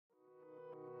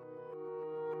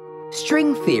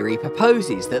String theory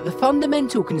proposes that the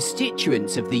fundamental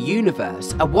constituents of the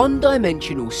universe are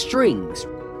one-dimensional strings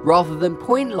rather than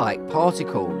point-like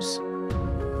particles.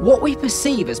 What we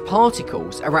perceive as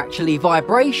particles are actually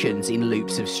vibrations in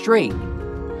loops of string,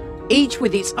 each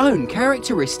with its own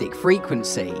characteristic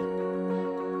frequency.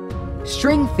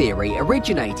 String theory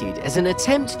originated as an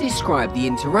attempt to describe the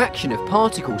interaction of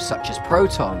particles such as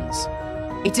protons.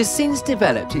 It has since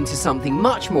developed into something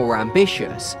much more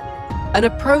ambitious, an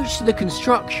approach to the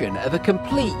construction of a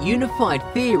complete unified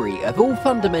theory of all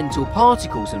fundamental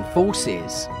particles and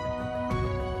forces.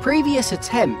 Previous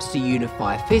attempts to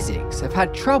unify physics have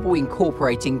had trouble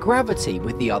incorporating gravity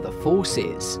with the other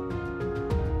forces.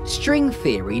 String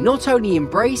theory not only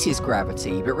embraces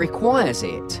gravity but requires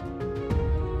it.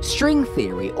 String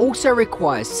theory also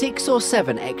requires 6 or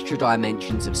 7 extra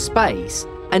dimensions of space,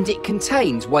 and it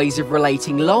contains ways of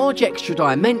relating large extra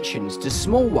dimensions to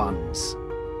small ones.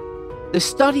 The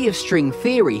study of string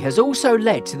theory has also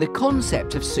led to the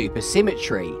concept of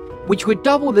supersymmetry, which would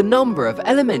double the number of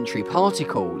elementary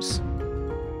particles.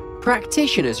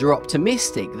 Practitioners are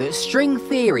optimistic that string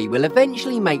theory will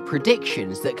eventually make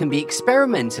predictions that can be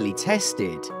experimentally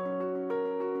tested.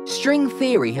 String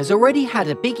theory has already had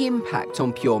a big impact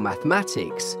on pure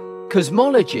mathematics,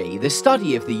 cosmology, the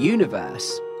study of the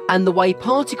universe, and the way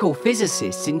particle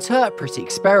physicists interpret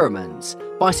experiments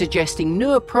by suggesting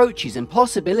new approaches and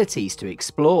possibilities to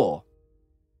explore.